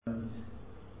Talk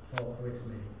with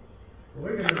me.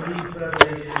 We're going to read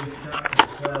Revelation chapter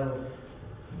 12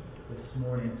 this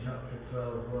morning, chapter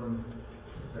 12, 1-17.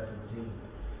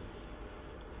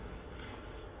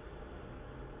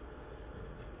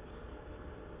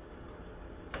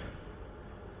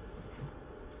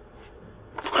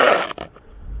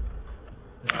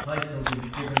 The title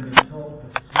we've given the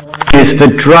talk this morning is The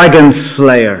Dragon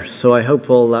Slayer, so I hope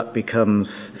all that becomes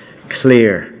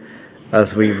clear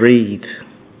as we read.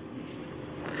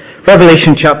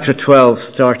 Revelation chapter 12,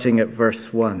 starting at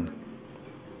verse 1.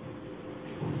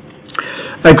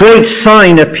 A great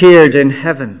sign appeared in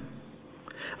heaven.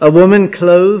 A woman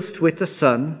clothed with the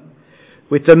sun,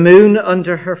 with the moon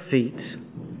under her feet,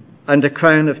 and a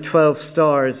crown of 12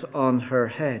 stars on her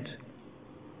head.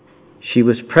 She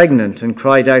was pregnant and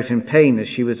cried out in pain as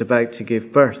she was about to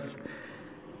give birth.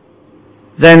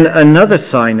 Then another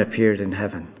sign appeared in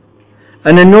heaven.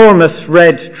 An enormous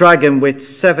red dragon with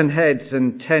 7 heads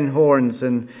and 10 horns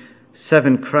and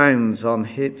 7 crowns on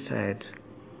its head.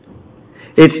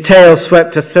 Its tail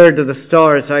swept a third of the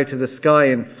stars out of the sky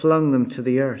and flung them to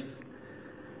the earth.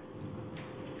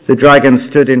 The dragon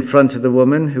stood in front of the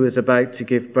woman who was about to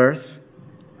give birth,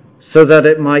 so that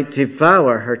it might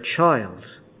devour her child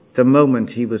the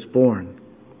moment he was born.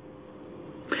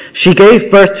 She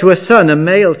gave birth to a son, a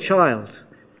male child,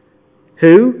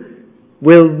 who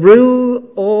will rule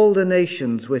all the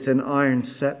nations with an iron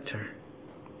scepter.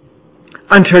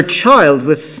 And her child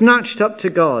was snatched up to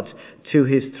God, to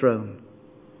his throne.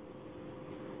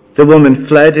 The woman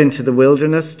fled into the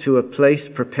wilderness to a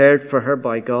place prepared for her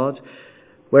by God,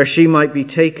 where she might be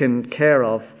taken care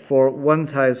of for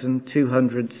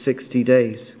 1,260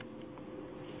 days.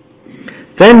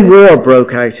 Then war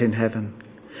broke out in heaven.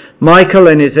 Michael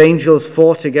and his angels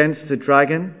fought against the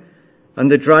dragon, and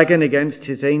the dragon against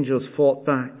his angels fought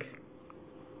back.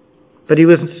 But he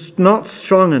was not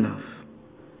strong enough,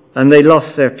 and they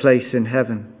lost their place in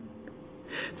heaven.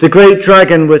 The great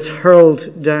dragon was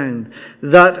hurled down,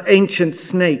 that ancient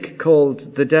snake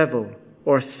called the devil,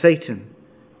 or Satan,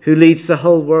 who leads the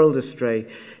whole world astray.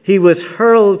 He was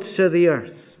hurled to the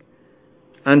earth,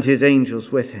 and his angels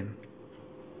with him.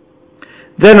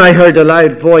 Then I heard a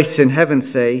loud voice in heaven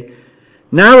say,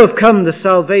 "Now have come the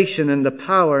salvation and the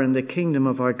power and the kingdom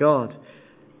of our God,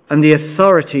 and the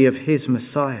authority of his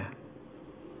Messiah.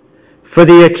 For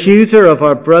the accuser of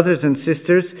our brothers and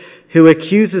sisters, who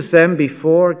accuses them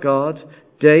before God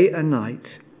day and night,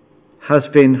 has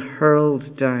been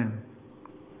hurled down.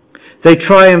 They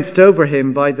triumphed over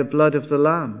him by the blood of the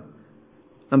Lamb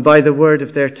and by the word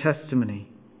of their testimony.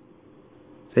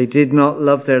 They did not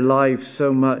love their lives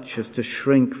so much as to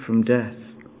shrink from death.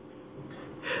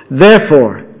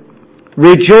 Therefore,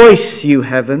 rejoice, you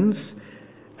heavens,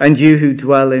 and you who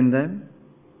dwell in them.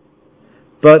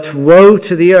 But woe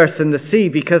to the earth and the sea,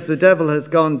 because the devil has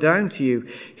gone down to you.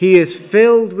 He is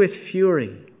filled with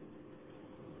fury,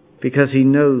 because he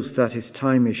knows that his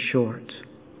time is short."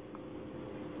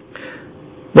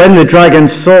 When the dragon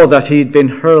saw that he had been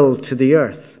hurled to the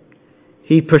earth,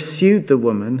 he pursued the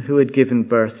woman who had given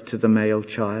birth to the male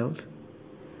child.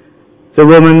 The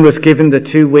woman was given the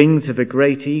 2 wings of a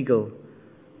great eagle,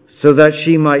 so that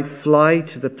she might fly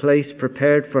to the place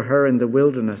prepared for her in the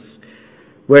wilderness,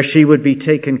 where she would be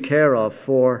taken care of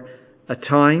for a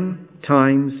time,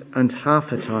 times, and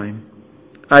half a time,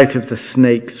 out of the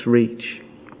snake's reach.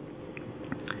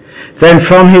 Then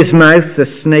from his mouth the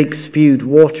snake spewed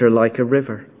water like a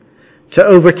river, to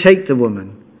overtake the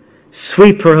woman,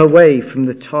 sweep her away from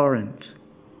the torrent.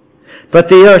 But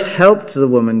the earth helped the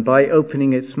woman by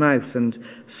opening its mouth and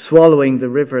swallowing the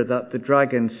river that the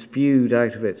dragon spewed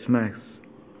out of its mouth.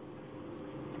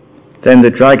 Then the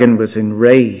dragon was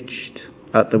enraged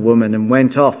at the woman and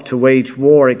went off to wage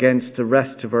war against the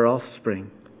rest of her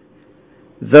offspring,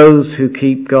 those who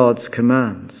keep God's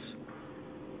commands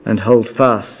and hold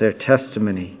fast their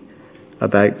testimony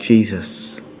about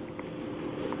Jesus.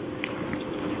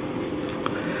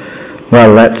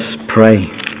 Well, let's pray.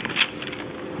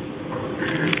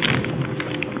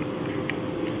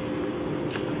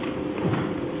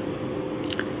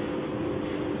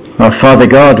 Our Father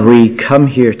God, we come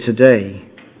here today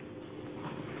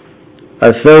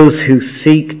as those who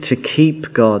seek to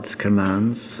keep God's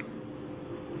commands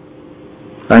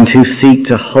and who seek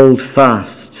to hold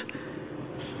fast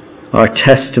our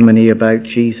testimony about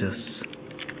Jesus.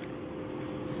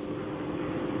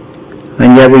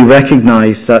 And yet we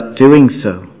recognize that doing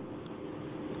so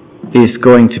is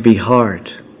going to be hard,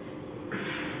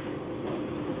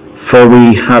 for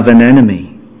we have an enemy.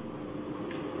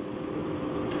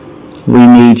 We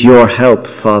need your help,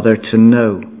 Father, to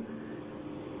know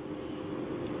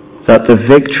that the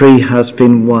victory has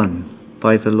been won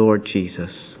by the Lord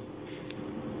Jesus.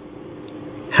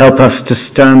 Help us to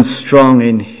stand strong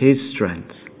in His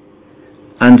strength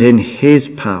and in His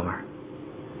power,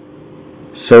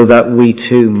 so that we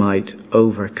too might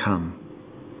overcome.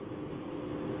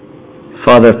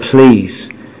 Father, please,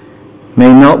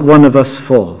 may not one of us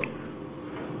fall,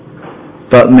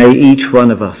 but may each one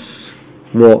of us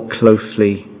walk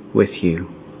closely with you.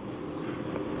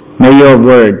 May your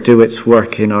word do its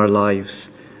work in our lives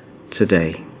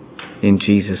today. In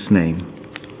Jesus' name,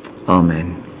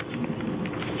 amen.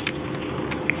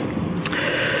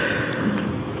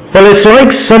 Well, it's like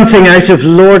something out of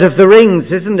Lord of the Rings,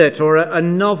 isn't it? Or a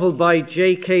novel by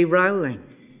J.K. Rowling.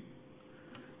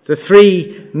 The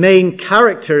three main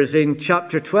characters in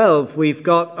chapter 12, we've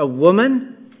got a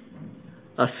woman,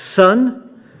 a son,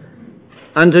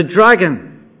 and a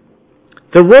dragon.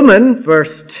 The woman,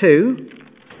 verse 2,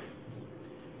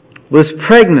 was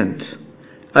pregnant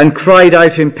and cried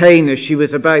out in pain as she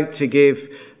was about to give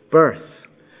birth.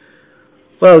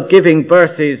 Well, giving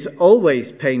birth is always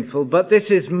painful, but this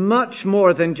is much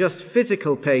more than just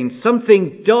physical pain.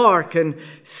 Something dark and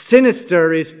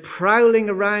sinister is prowling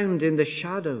around in the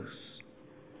shadows.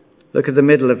 Look at the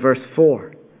middle of verse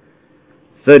 4.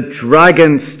 The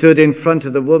dragon stood in front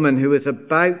of the woman who was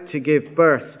about to give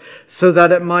birth, so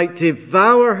that it might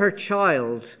devour her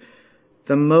child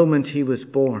the moment he was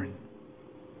born.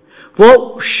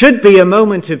 What should be a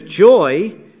moment of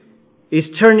joy is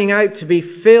turning out to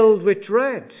be filled with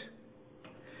dread.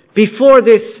 Before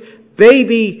this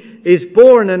baby is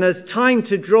born and has time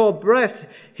to draw breath,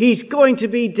 he's going to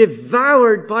be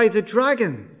devoured by the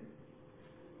dragon.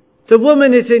 The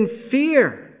woman is in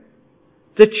fear.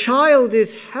 The child is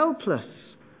helpless.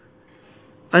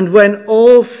 And when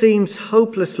all seems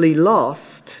hopelessly lost,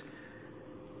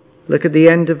 look at the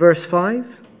end of verse 5.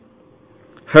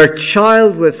 Her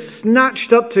child was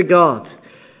snatched up to God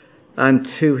and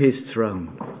to His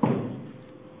throne.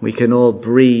 We can all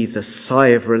breathe a sigh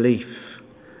of relief.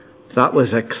 That was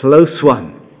a close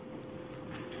one.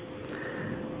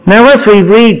 Now, as we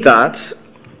read that,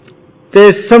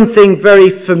 there's something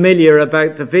very familiar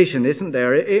about the vision, isn't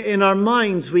there? In our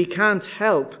minds, we can't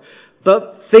help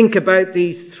but think about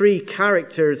these three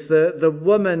characters, the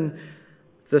woman,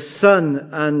 the son,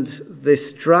 and this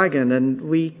dragon, and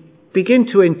we begin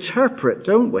to interpret,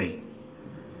 don't we?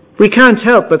 We can't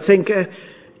help but think,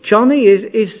 Johnny,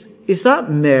 is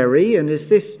that Mary, and is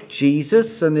this Jesus,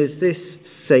 and is this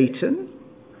Satan?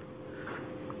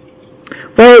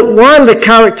 Well, while the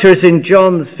characters in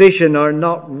John's vision are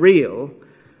not real,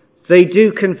 they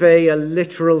do convey a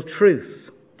literal truth.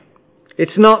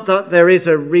 It's not that there is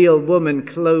a real woman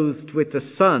clothed with the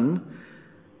sun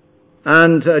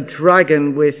and a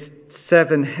dragon with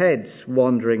 7 heads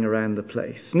wandering around the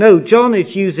place. No, John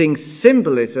is using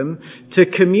symbolism to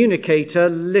communicate a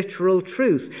literal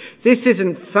truth. This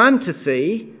isn't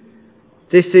fantasy.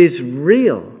 This is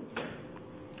real.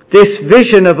 This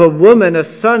vision of a woman,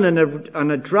 a son,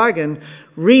 and a dragon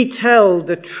retell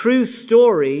the true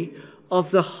story of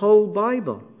the whole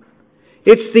Bible.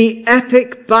 It's the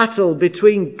epic battle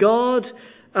between God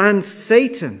and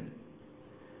Satan.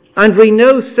 And we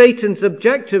know Satan's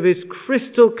objective is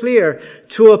crystal clear: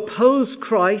 to oppose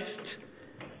Christ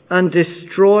and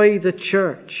destroy the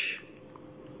church.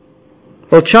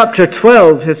 Well, chapter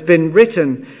 12 has been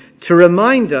written to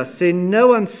remind us in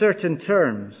no uncertain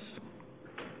terms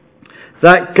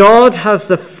that God has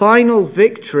the final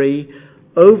victory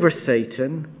over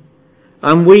Satan,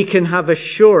 and we can have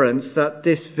assurance that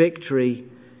this victory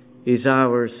is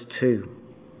ours too.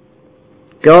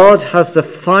 God has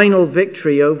the final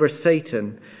victory over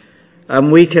Satan,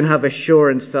 and we can have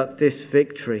assurance that this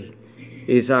victory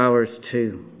is ours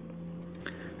too.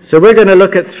 So we're going to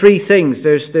look at 3 things.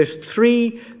 There's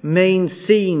 3 main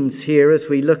scenes here as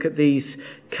we look at these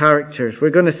characters.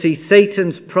 We're going to see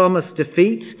Satan's promised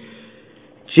defeat,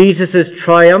 Jesus'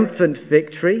 triumphant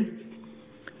victory,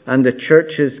 and the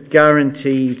church's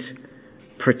guaranteed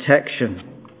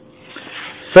protection.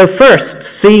 So first,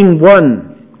 scene 1.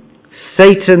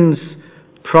 Satan's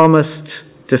promised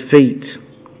defeat.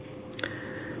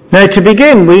 Now, to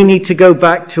begin, we need to go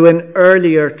back to an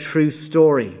earlier true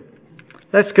story.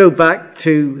 Let's go back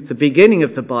to the beginning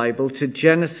of the Bible, to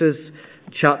Genesis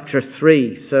chapter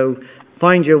 3. So,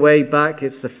 find your way back.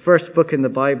 It's the first book in the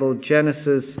Bible,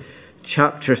 Genesis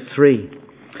chapter 3.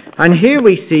 And here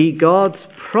we see God's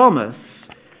promise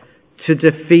to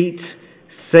defeat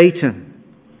Satan.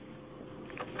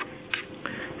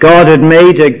 God had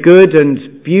made a good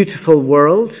and beautiful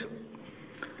world.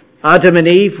 Adam and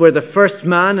Eve were the first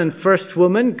man and first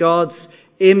woman, God's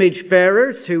image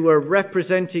bearers, who were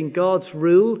representing God's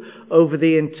rule over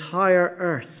the entire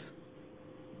earth.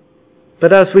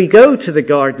 But as we go to the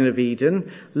Garden of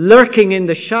Eden, lurking in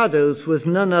the shadows was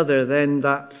none other than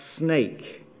that snake,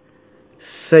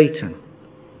 Satan.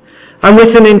 And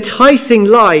with an enticing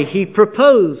lie, he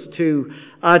proposed to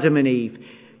Adam and Eve,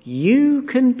 you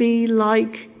can be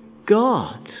like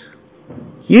God.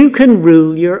 You can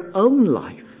rule your own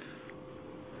life.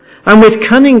 And with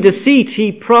cunning deceit,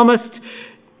 he promised,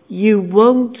 you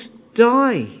won't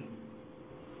die.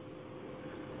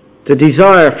 The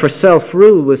desire for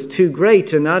self-rule was too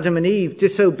great, and Adam and Eve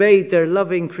disobeyed their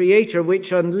loving Creator,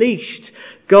 which unleashed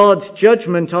God's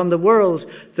judgment on the world,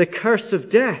 the curse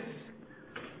of death.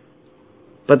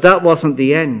 But that wasn't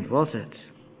the end, was it?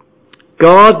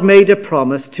 God made a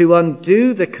promise to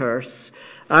undo the curse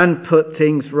and put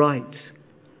things right.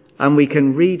 And we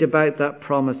can read about that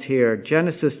promise here.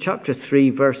 Genesis chapter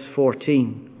 3, verse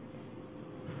 14.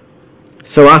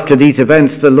 So after these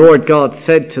events, the Lord God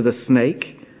said to the snake,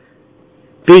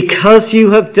 because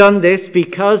you have done this,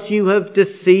 because you have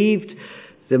deceived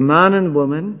the man and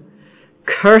woman,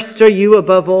 cursed are you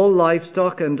above all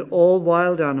livestock and all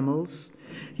wild animals.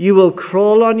 You will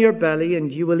crawl on your belly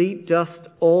and you will eat dust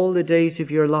all the days of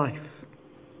your life.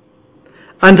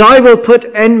 And I will put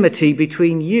enmity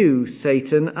between you,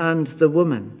 Satan, and the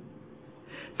woman,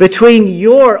 between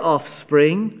your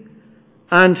offspring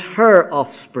and her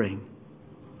offspring.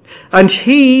 And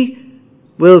he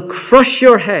will crush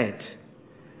your head,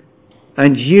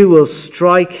 and you will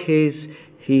strike his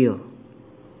heel.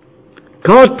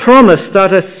 God promised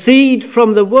that a seed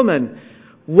from the woman,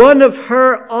 one of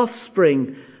her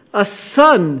offspring, a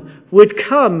son, would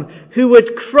come who would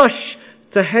crush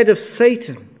the head of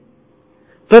Satan.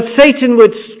 But Satan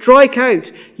would strike out.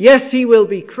 Yes, he will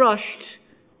be crushed,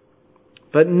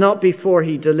 but not before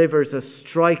he delivers a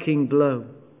striking blow.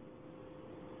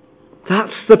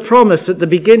 That's the promise at the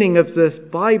beginning of the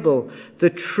Bible, the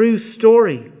true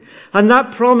story. And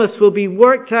that promise will be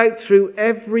worked out through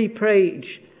every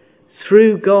page,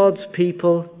 through God's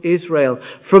people, Israel.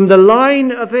 From the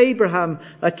line of Abraham,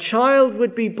 a child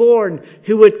would be born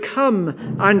who would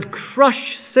come and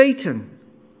crush Satan.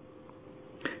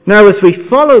 Now, as we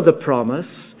follow the promise,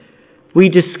 we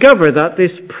discover that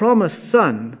this promised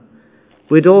son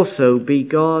would also be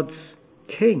God's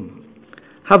king.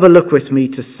 Have a look with me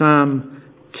to Psalm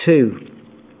 2.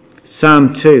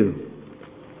 Psalm 2.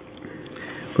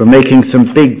 We're making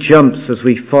some big jumps as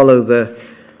we follow the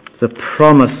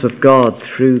promise of God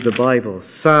through the Bible.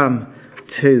 Psalm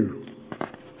 2.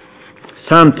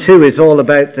 Psalm 2 is all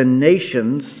about the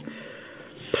nations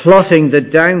plotting the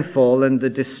downfall and the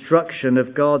destruction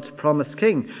of God's promised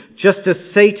king. Just as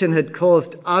Satan had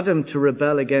caused Adam to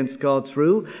rebel against God's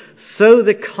rule, so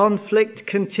the conflict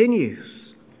continues.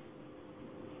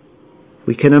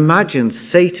 We can imagine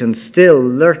Satan still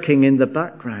lurking in the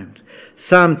background.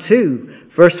 Psalm 2,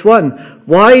 verse 1.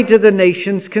 Why do the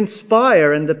nations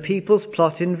conspire and the peoples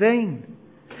plot in vain?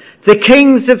 The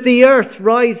kings of the earth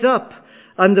rise up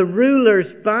and the rulers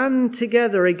band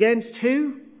together against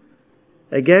who?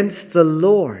 Against the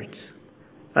Lord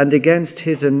and against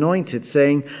his anointed,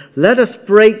 saying, let us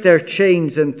break their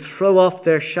chains and throw off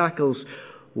their shackles.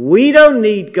 We don't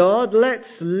need God. Let's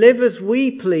live as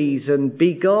we please and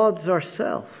be gods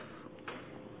ourselves.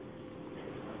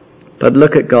 But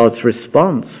look at God's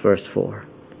response, verse 4.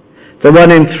 The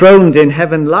one enthroned in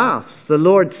heaven laughs. The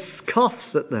Lord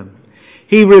scoffs at them.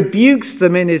 He rebukes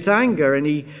them in his anger and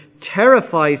he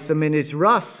terrifies them in his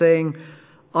wrath, saying,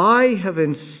 I have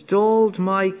installed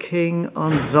my king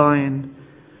on Zion,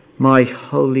 my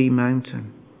holy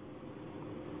mountain.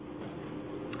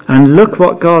 And look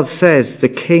what God says the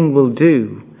king will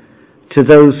do to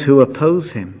those who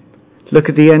oppose him. Look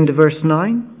at the end of verse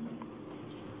 9.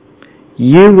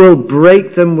 You will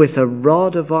break them with a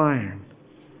rod of iron,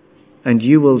 and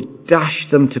you will dash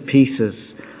them to pieces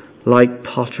like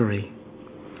pottery.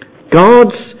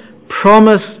 God's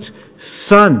promised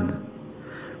son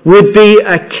would be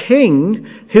a king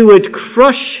who would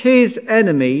crush his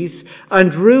enemies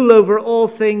and rule over all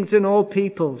things and all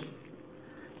peoples.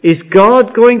 Is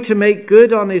God going to make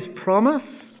good on his promise?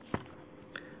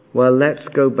 Well, let's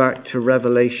go back to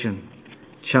Revelation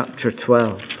chapter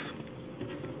 12.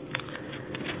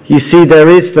 You see, there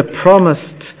is the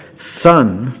promised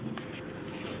son,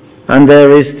 and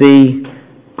there is the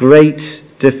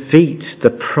great defeat.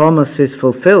 The promise is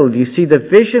fulfilled. You see, the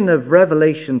vision of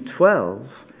Revelation 12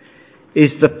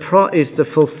 is the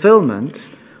fulfillment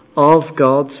of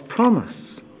God's promise.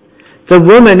 The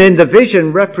woman in the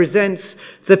vision represents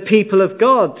the people of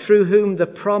God through whom the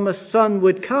promised son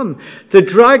would come. The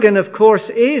dragon, of course,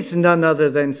 is none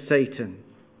other than Satan.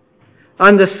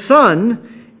 And the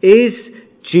son is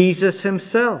Jesus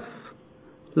himself.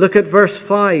 Look at verse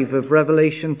 5 of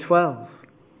Revelation 12.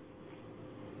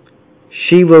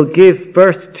 she will give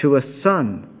birth to a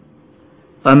son,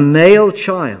 a male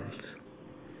child,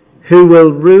 who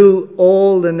will rule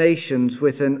all the nations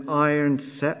with an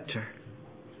iron scepter.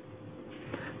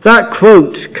 That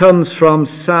quote comes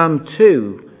from Psalm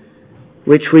 2,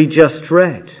 which we just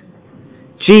read.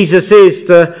 Jesus is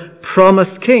the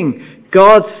promised king,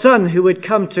 God's son who would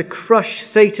come to crush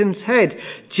Satan's head.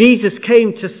 Jesus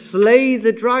came to slay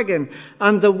the dragon,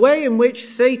 and the way in which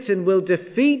Satan will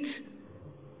defeat,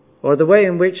 or the way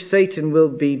in which Satan will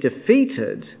be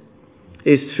defeated,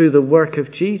 is through the work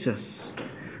of Jesus.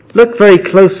 Look very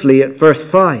closely at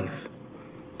verse 5.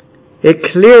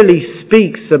 It clearly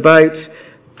speaks about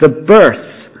the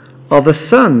birth of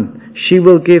a son. She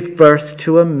will give birth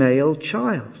to a male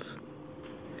child.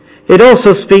 It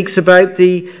also speaks about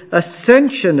the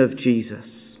ascension of Jesus.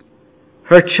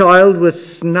 Her child was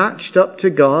snatched up to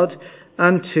God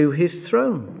and to his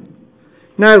throne.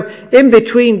 Now, in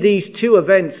between these two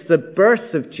events, the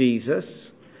birth of Jesus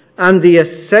and the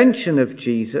ascension of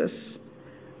Jesus,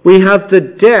 we have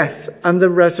the death and the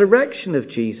resurrection of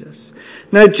Jesus.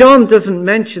 Now, John doesn't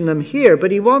mention them here,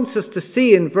 but he wants us to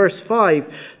see in verse 5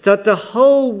 that the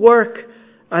whole work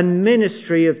and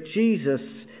ministry of Jesus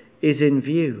is in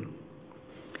view.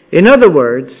 In other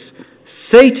words,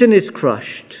 Satan is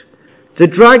crushed, the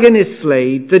dragon is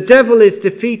slain, the devil is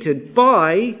defeated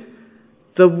by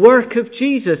the work of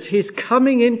Jesus, his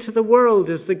coming into the world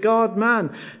as the God-man,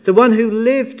 the one who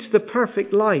lived the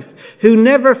perfect life, who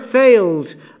never failed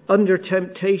under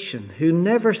temptation, who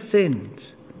never sinned.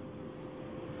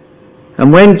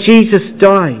 And when Jesus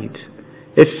died,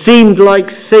 it seemed like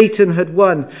Satan had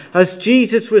won. As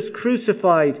Jesus was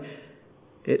crucified,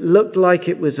 it looked like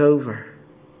it was over.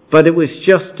 But it was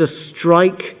just a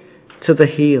strike to the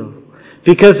heel.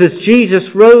 Because as Jesus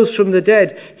rose from the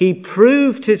dead, he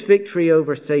proved his victory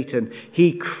over Satan.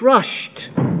 He crushed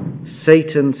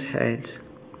Satan's head.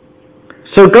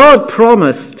 So God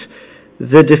promised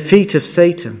the defeat of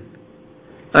Satan.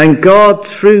 And God,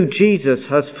 through Jesus,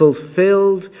 has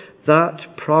fulfilled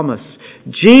that promise.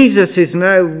 Jesus is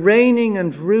now reigning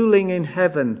and ruling in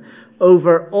heaven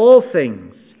over all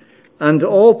things and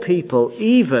all people,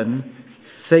 even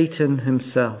Satan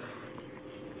himself.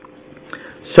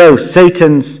 So,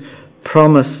 Satan's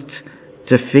promised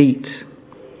defeat.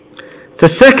 The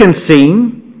second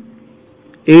scene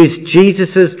is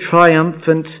Jesus'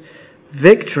 triumphant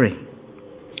victory.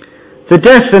 The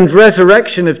death and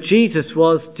resurrection of Jesus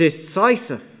was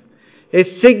decisive.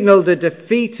 It signaled the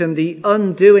defeat and the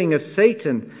undoing of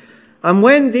Satan. And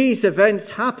when these events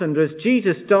happened, as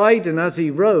Jesus died and as he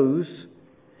rose,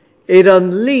 it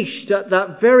unleashed at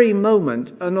that very moment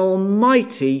an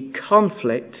almighty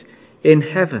conflict in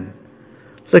heaven.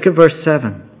 Look at verse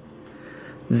 7.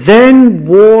 Then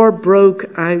war broke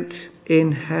out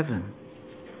in heaven.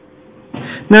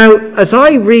 Now, as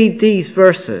I read these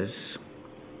verses,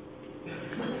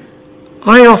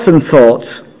 I often thought,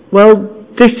 well,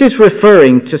 this is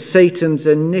referring to Satan's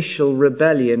initial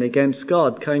rebellion against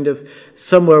God, kind of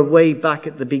somewhere way back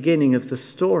at the beginning of the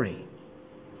story.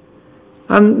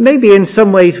 And maybe in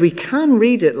some ways we can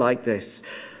read it like this.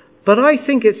 But I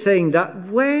think it's saying that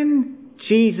when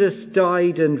Jesus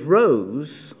died and rose,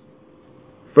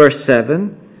 verse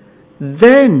 7,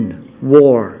 then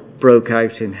war broke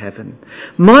out in heaven.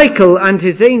 Michael and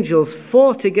his angels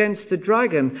fought against the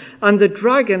dragon, and the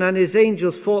dragon and his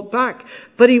angels fought back.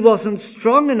 But he wasn't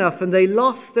strong enough, and they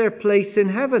lost their place in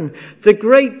heaven. The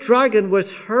great dragon was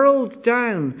hurled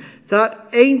down, that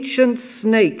ancient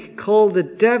snake called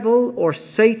the devil or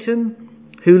Satan,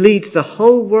 who leads the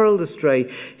whole world astray.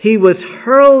 He was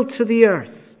hurled to the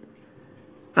earth,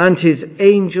 and his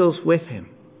angels with him.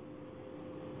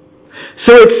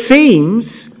 So it seems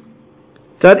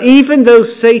that even though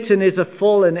Satan is a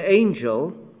fallen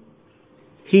angel,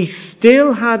 he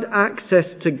still had access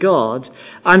to God,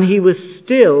 and he was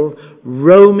still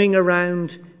roaming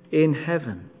around in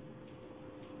heaven.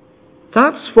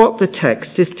 That's what the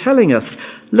text is telling us.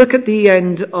 Look at the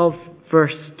end of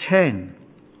verse 10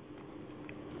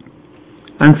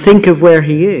 and think of where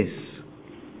he is.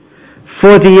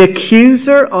 For the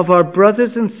accuser of our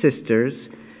brothers and sisters,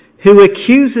 who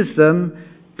accuses them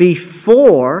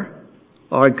before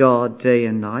our God day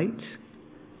and night,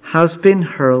 has been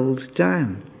hurled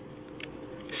down.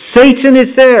 Satan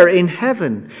is there in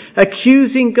heaven,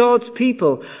 accusing God's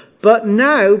people. But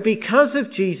now, because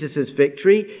of Jesus'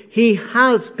 victory, he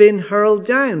has been hurled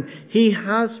down. He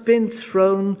has been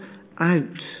thrown out.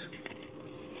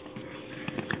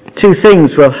 Two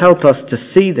things will help us to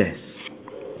see this.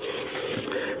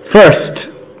 First,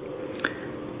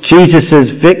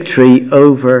 Jesus' victory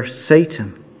over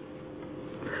Satan.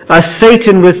 As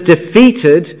Satan was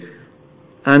defeated,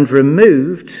 and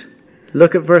removed.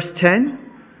 Look at verse 10.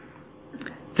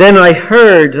 Then I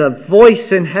heard a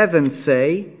voice in heaven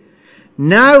say,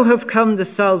 now have come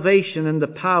the salvation and the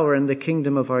power and the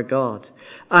kingdom of our God,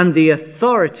 and the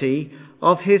authority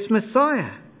of his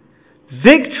Messiah.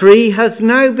 Victory has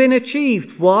now been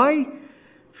achieved. Why?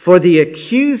 For the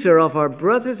accuser of our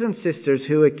brothers and sisters,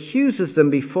 who accuses them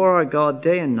before our God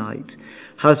day and night,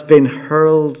 has been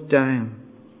hurled down.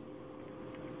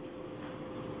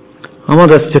 I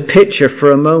want us to picture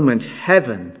for a moment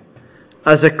heaven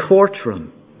as a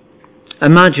courtroom.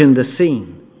 Imagine the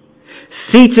scene.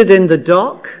 Seated in the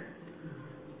dock,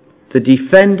 the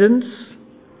defendants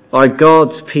are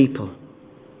God's people.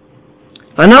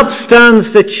 And up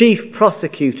stands the chief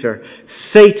prosecutor,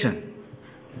 Satan.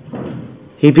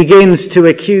 He begins to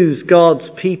accuse God's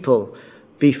people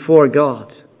before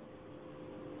God,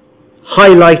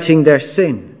 highlighting their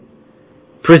sin,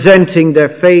 presenting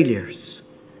their failures.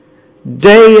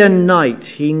 Day and night,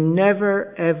 he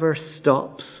never ever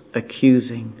stops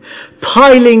accusing,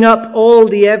 piling up all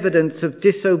the evidence of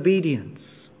disobedience.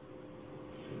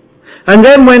 And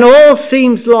then when all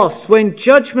seems lost, when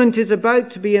judgment is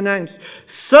about to be announced,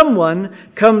 someone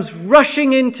comes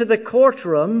rushing into the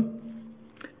courtroom.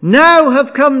 Now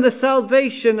have come the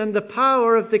salvation and the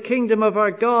power of the kingdom of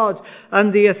our God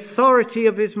and the authority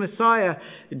of his Messiah.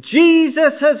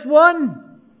 Jesus has won.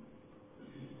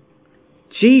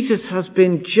 Jesus has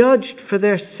been judged for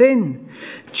their sin.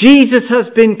 Jesus has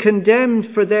been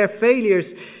condemned for their failures.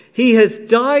 He has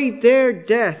died their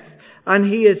death,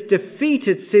 and he has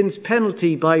defeated sin's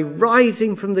penalty by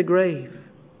rising from the grave.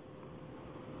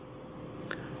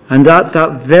 And at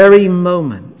that very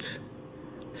moment,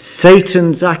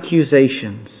 Satan's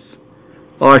accusations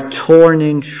are torn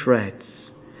in shreds.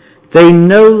 They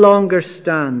no longer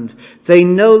stand. They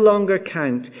no longer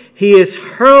count. He is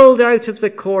hurled out of the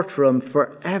courtroom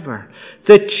forever.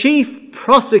 The chief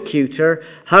prosecutor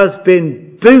has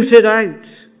been booted out,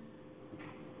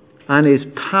 and his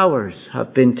powers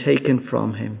have been taken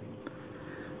from him.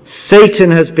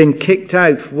 Satan has been kicked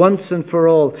out once and for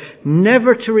all,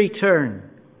 never to return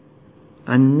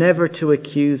and never to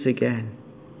accuse again.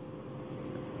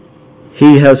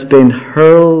 He has been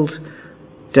hurled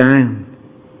down.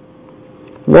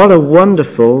 What a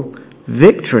wonderful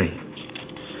victory.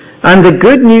 And the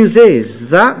good news is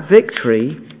that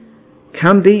victory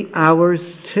can be ours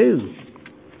too.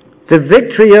 The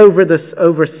victory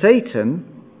over Satan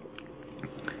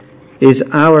is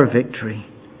our victory.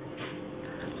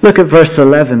 Look at verse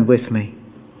 11 with me.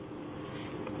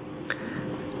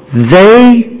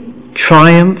 They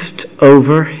triumphed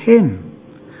over him.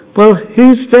 Well,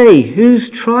 who's they?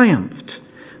 Who's triumphed?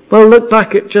 Well, look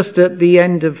back at the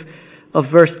end of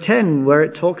verse 10, where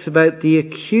it talks about the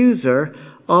accuser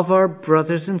of our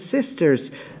brothers and sisters.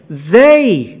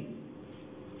 They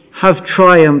have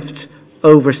triumphed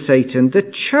over Satan.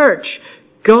 The church,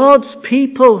 God's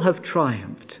people, have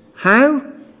triumphed. How?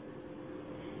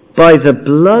 By the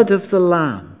blood of the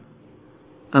Lamb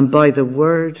and by the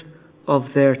word of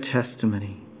their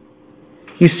testimony.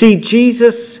 You see,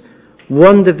 Jesus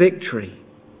won the victory.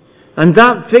 And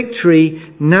that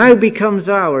victory now becomes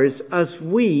ours as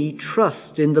we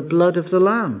trust in the blood of the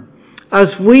Lamb. As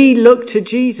we look to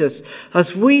Jesus, as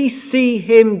we see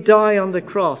him die on the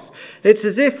cross, it's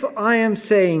as if I am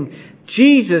saying,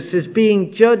 Jesus is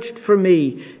being judged for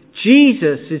me.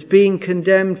 Jesus is being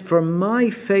condemned for my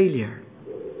failure.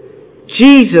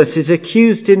 Jesus is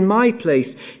accused in my place.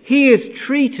 He is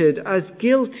treated as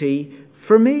guilty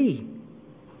for me.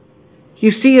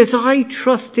 You see, as I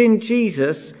trust in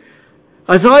Jesus,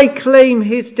 as I claim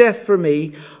his death for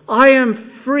me, I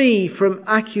am free from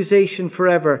accusation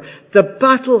forever. The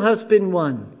battle has been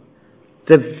won.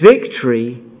 The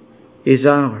victory is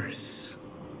ours.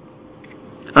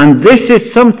 And this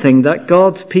is something that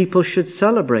God's people should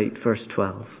celebrate, verse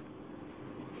 12.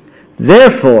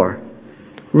 Therefore,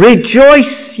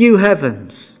 rejoice, you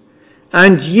heavens,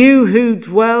 and you who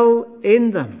dwell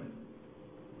in them.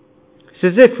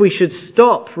 It's as if we should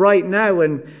stop right now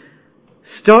and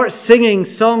start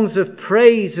singing songs of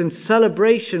praise and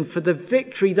celebration for the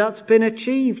victory that's been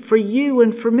achieved for you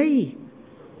and for me.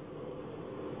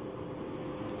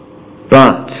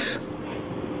 But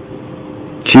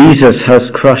Jesus has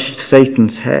crushed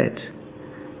Satan's head.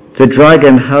 The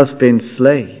dragon has been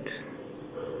slain.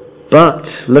 But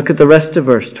look at the rest of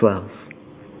verse 12.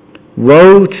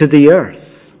 Woe to the earth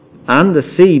and the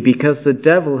sea, because the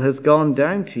devil has gone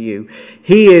down to you.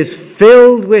 He is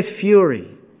filled with fury,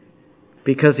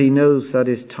 because he knows that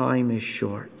his time is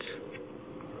short.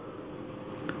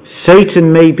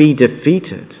 Satan may be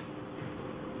defeated,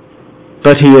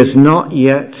 but he is not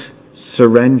yet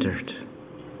surrendered.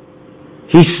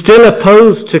 He's still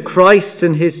opposed to Christ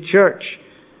and his church,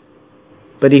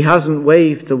 but he hasn't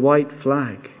waved the white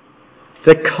flag.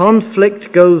 The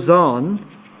conflict goes on,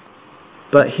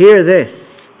 but hear this: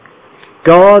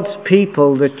 God's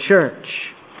people, the church,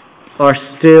 are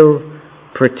still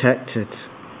protected.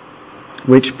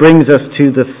 Which brings us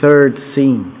to the third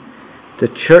scene, the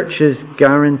church's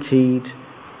guaranteed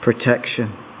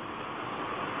protection.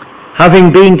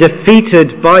 Having been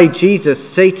defeated by Jesus,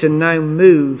 Satan now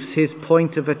moves his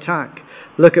point of attack.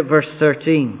 Look at verse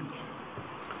 13.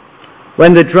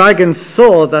 When the dragon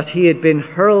saw that he had been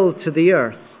hurled to the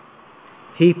earth,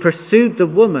 he pursued the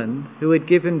woman who had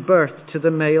given birth to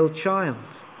the male child.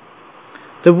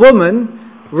 The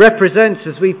woman represents,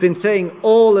 as we've been saying,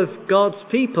 all of God's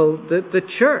people, the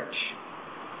church.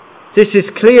 This is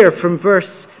clear from verse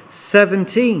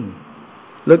 17.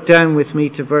 Look down with me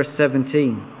to verse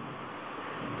 17.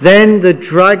 Then the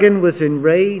dragon was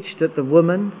enraged at the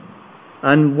woman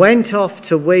and went off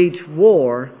to wage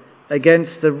war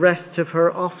against the rest of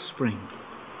her offspring.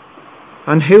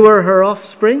 And who are her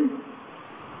offspring?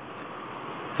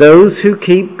 Those who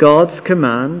keep God's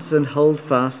commands and hold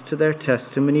fast to their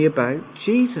testimony about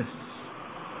Jesus.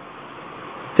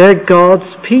 They're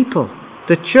God's people,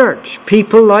 the church,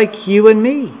 people like you and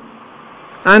me.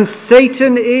 And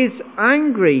Satan is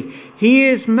angry. He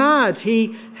is mad.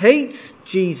 He hates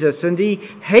Jesus and he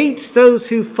hates those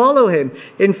who follow him.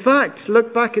 In fact,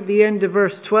 look back at the end of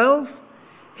verse 12.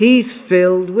 He's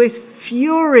filled with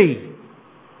fury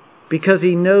because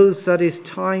he knows that his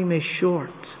time is short.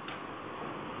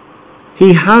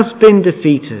 He has been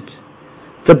defeated.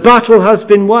 The battle has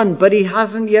been won, but he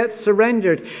hasn't yet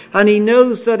surrendered. And he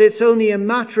knows that it's only a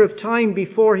matter of time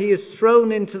before he is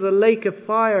thrown into the lake of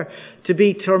fire to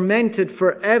be tormented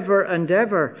forever and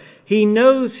ever. He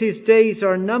knows his days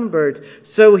are numbered,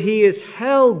 so he is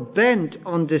hell-bent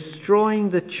on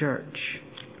destroying the church.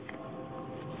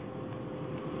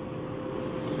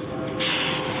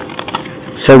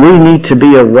 So we need to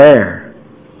be aware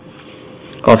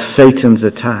of Satan's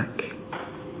attack.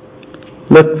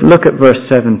 Look at verse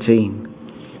 17.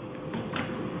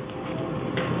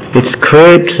 It's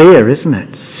clear, isn't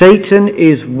it? Satan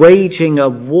is waging a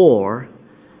war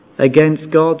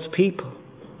against God's people.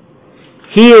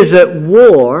 He is at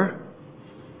war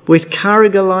with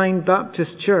Carrigaline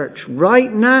Baptist Church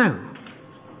right now.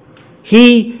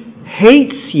 He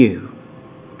hates you.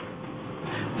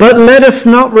 But let us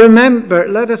not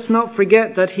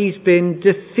forget that he's been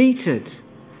defeated.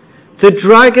 The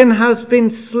dragon has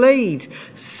been slayed.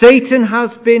 Satan has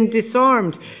been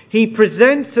disarmed. He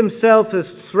presents himself as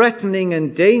threatening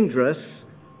and dangerous,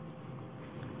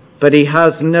 but he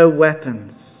has no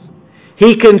weapons.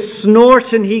 He can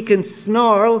snort and he can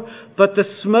snarl, but the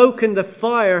smoke and the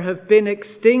fire have been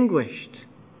extinguished.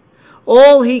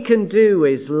 All he can do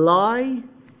is lie,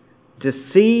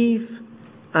 deceive,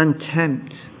 and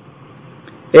tempt.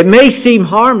 It may seem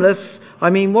harmless. I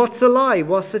mean, what's a lie?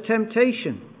 What's a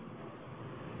temptation?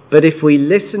 But if we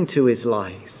listen to his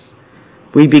lies,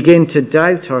 we begin to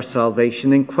doubt our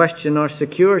salvation and question our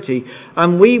security,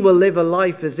 and we will live a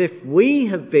life as if we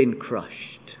have been crushed.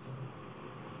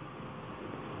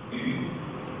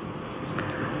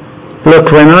 Look,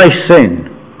 when I sin,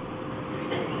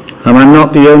 and I'm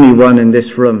not the only one in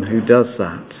this room who does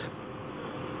that,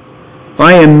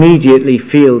 I immediately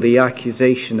feel the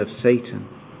accusation of Satan.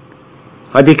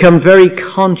 I become very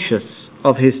conscious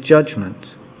of his judgment.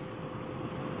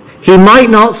 He might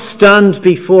not stand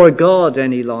before God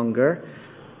any longer,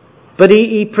 but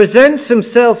he presents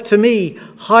himself to me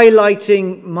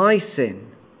highlighting my sin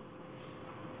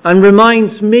and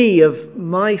reminds me of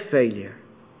my failure.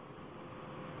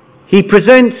 He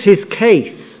presents his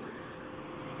case,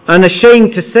 and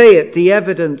ashamed to say it, the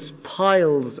evidence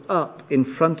piles up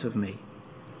in front of me.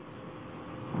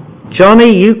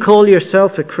 Johnny, you call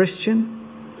yourself a Christian?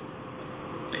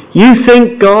 You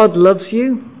think God loves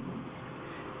you?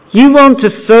 You want to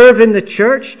serve in the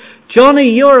church?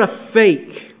 Johnny, you're a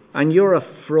fake and you're a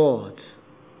fraud.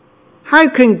 How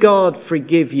can God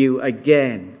forgive you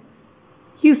again?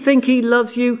 You think he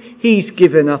loves you? He's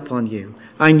given up on you,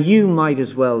 and you might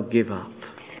as well give up.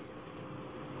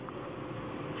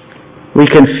 We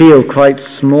can feel quite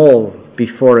small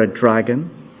before a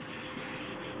dragon.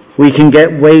 We can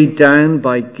get weighed down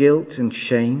by guilt and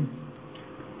shame.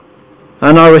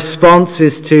 And our response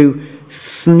is to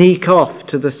sneak off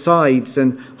to the sides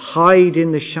and hide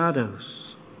in the shadows.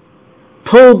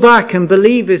 Pull back and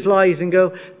believe his lies and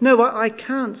go, no, I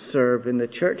can't serve in the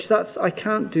church. I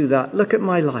can't do that. Look at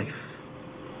my life.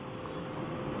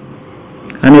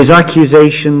 And his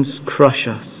accusations crush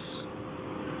us.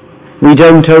 We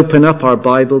don't open up our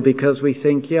Bible because we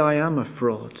think, yeah, I am a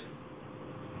fraud.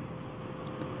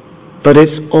 But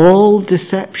it's all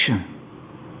deception.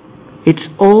 It's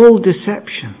all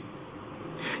deception.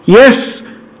 Yes,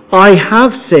 I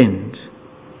have sinned.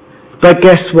 But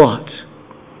guess what?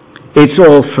 It's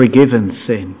all forgiven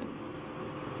sin.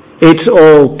 It's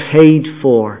all paid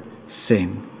for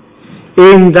sin.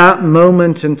 In that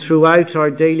moment and throughout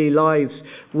our daily lives,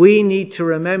 we need to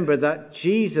remember that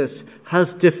Jesus has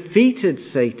defeated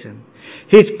Satan.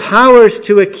 His powers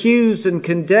to accuse and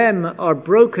condemn are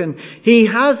broken. He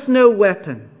has no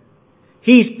weapon.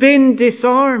 He's been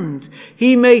disarmed.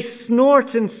 He may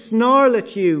snort and snarl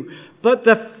at you, but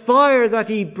the fire that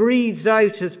he breathes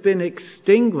out has been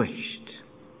extinguished.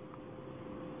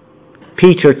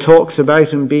 Peter talks about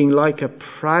him being like a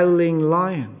prowling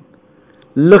lion,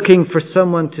 looking for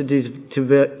someone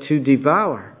to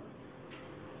devour.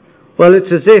 Well,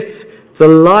 it's as if the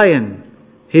lion,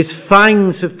 his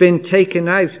fangs have been taken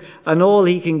out, and all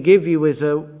he can give you is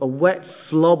a wet,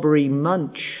 slobbery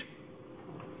munch.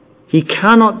 He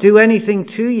cannot do anything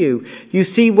to you. You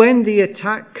see, when the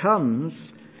attack comes,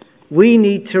 we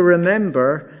need to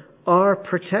remember our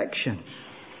protection.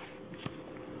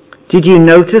 Did you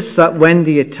notice that when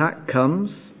the attack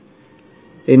comes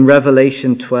in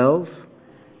Revelation 12,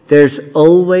 there's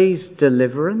always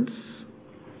deliverance?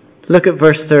 Look at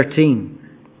verse 13.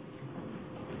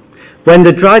 When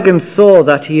the dragon saw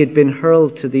that he had been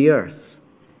hurled to the earth,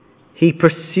 he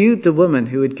pursued the woman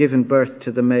who had given birth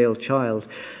to the male child.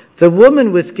 The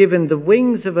woman was given the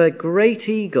wings of a great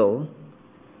eagle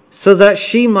so that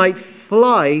she might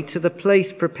fly to the place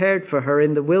prepared for her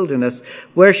in the wilderness,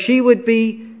 where she would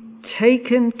be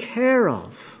taken care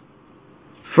of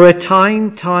for a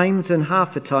time, times and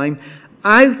half a time,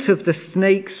 out of the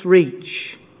snake's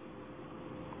reach.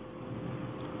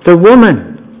 The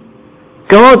woman,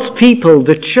 God's people,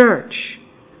 the church,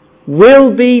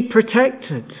 will be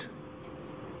protected.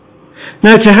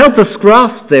 Now, to help us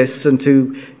grasp this and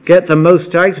to get the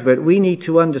most out of it, we need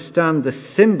to understand the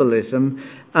symbolism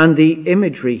and the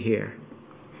imagery here.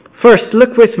 First,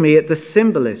 look with me at the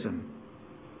symbolism.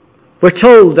 We're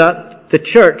told that the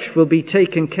church will be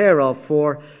taken care of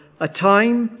for a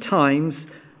time, times,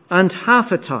 and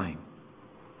half a time.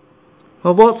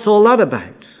 Well, what's all that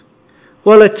about?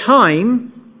 Well, a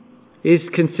time is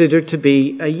considered to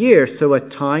be a year. So a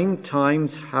time times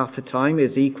half a time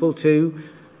is equal to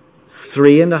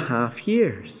 3.5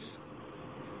 years.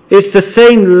 It's the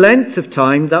same length of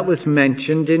time that was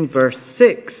mentioned in verse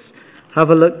 6. Have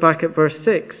a look back at verse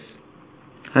 6.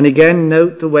 And again,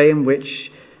 note the way in which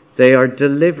they are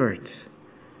delivered.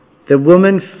 The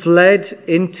woman fled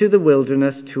into the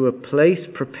wilderness to a place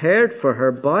prepared for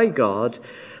her by God,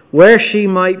 where she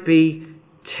might be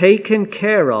taken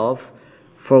care of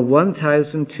for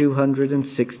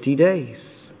 1,260 days.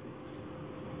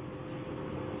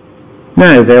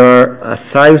 Now, there are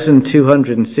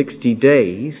 1,260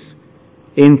 days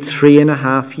in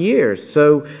 3.5 years.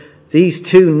 So these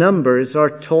two numbers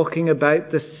are talking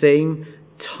about the same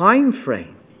time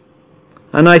frame.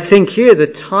 And I think here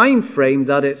the time frame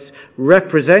that it's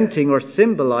representing or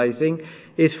symbolizing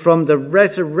is from the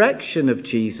resurrection of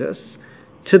Jesus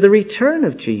to the return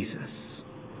of Jesus.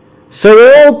 So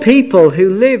all people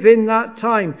who live in that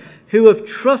time, who have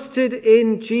trusted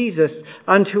in Jesus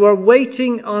and who are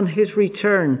waiting on his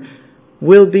return,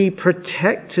 will be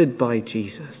protected by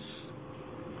Jesus.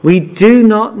 We do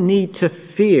not need to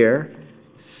fear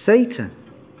Satan.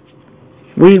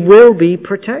 We will be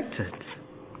protected.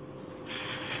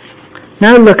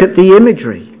 Now look at the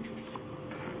imagery.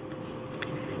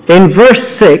 In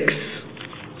verse 6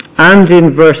 and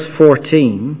in verse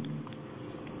 14,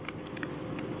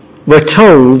 we're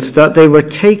told that they were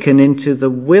taken into the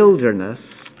wilderness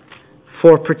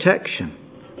for protection.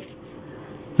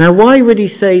 Now, why would he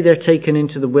say they're taken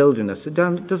into the wilderness? It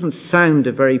doesn't sound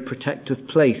a very protective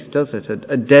place, does it?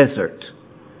 A desert.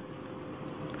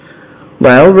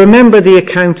 Well, remember the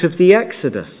account of the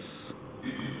Exodus.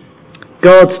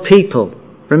 God's people,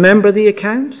 remember the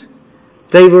account?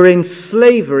 They were in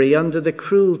slavery under the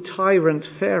cruel tyrant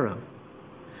Pharaoh.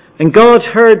 And God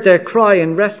heard their cry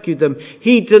and rescued them.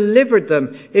 He delivered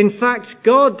them. In fact,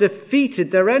 God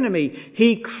defeated their enemy.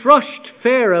 He crushed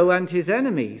Pharaoh and his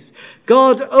enemies.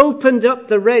 God opened up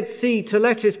the Red Sea to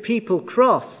let his people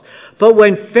cross. But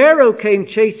when Pharaoh came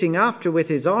chasing after with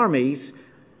his armies,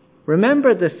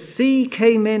 remember, the sea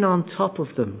came in on top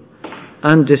of them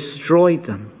and destroyed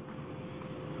them.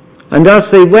 And as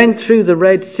they went through the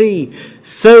Red Sea,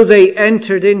 so they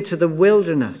entered into the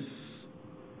wilderness.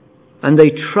 And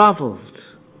they travelled,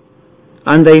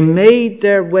 and they made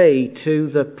their way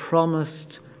to the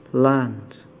promised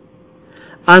land.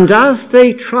 And as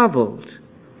they travelled,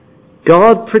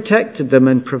 God protected them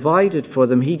and provided for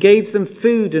them. He gave them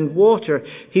food and water.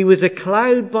 He was a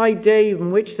cloud by day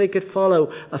in which they could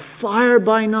follow, a fire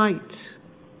by night.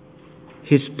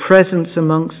 His presence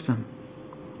amongst them.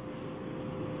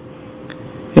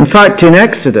 In fact, in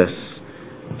Exodus,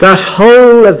 that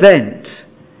whole event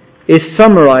is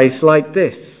summarized like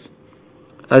this,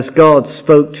 as God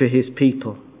spoke to his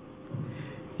people.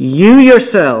 You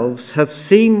yourselves have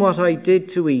seen what I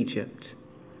did to Egypt,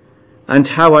 and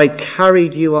how I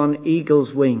carried you on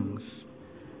eagle's wings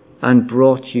and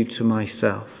brought you to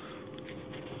myself.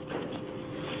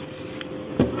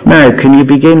 Now, can you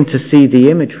begin to see the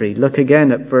imagery? Look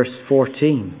again at verse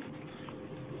 14.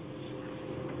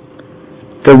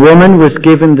 The woman was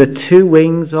given the 2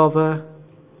 wings of a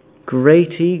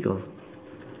great eagle,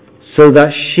 so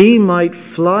that she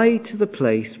might fly to the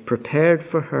place prepared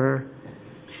for her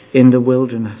in the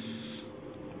wilderness.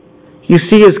 You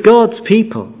see, as God's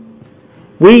people,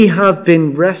 we have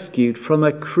been rescued from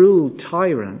a cruel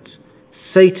tyrant,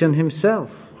 Satan himself.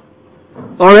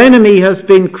 Our enemy has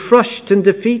been crushed and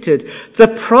defeated.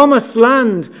 The promised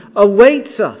land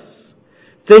awaits us.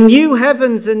 The new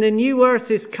heavens and the new earth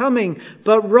is coming.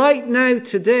 But right now,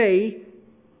 today,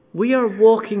 we are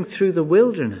walking through the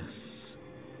wilderness.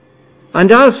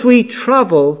 And as we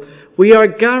travel, we are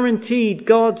guaranteed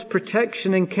God's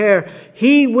protection and care.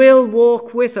 He will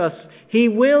walk with us. He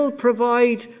will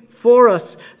provide for us.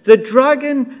 The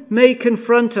dragon may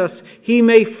confront us. He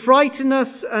may frighten us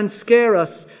and scare us.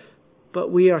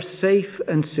 But we are safe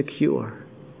and secure.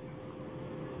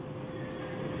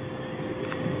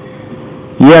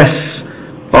 Yes,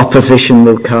 opposition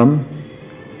will come.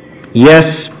 Yes,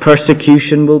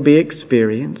 persecution will be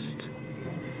experienced.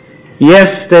 Yes,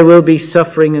 there will be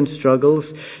suffering and struggles.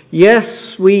 Yes,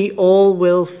 we all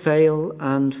will fail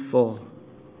and fall.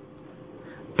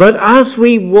 But as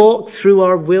we walk through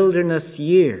our wilderness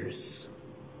years,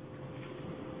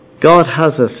 God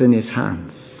has us in his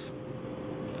hands.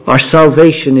 Our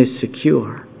salvation is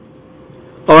secure.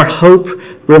 Our hope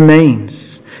remains.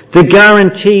 The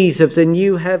guarantees of the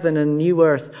new heaven and new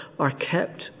earth are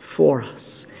kept for us.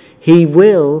 He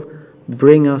will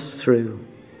bring us through.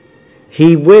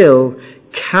 He will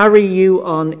carry you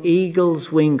on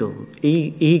eagle's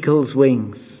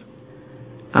wings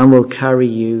and will carry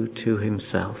you to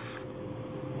himself.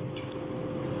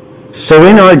 So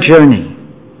in our journey,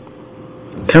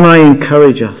 can I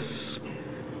encourage us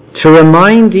to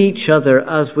remind each other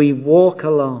as we walk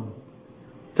along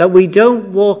that we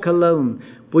don't walk alone.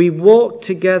 We walk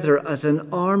together as an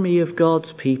army of God's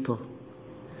people,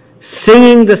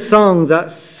 singing the song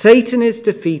that Satan is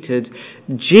defeated,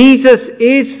 Jesus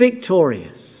is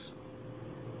victorious,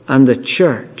 and the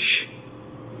church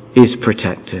is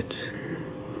protected.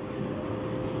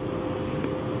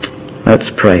 Let's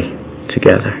pray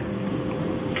together.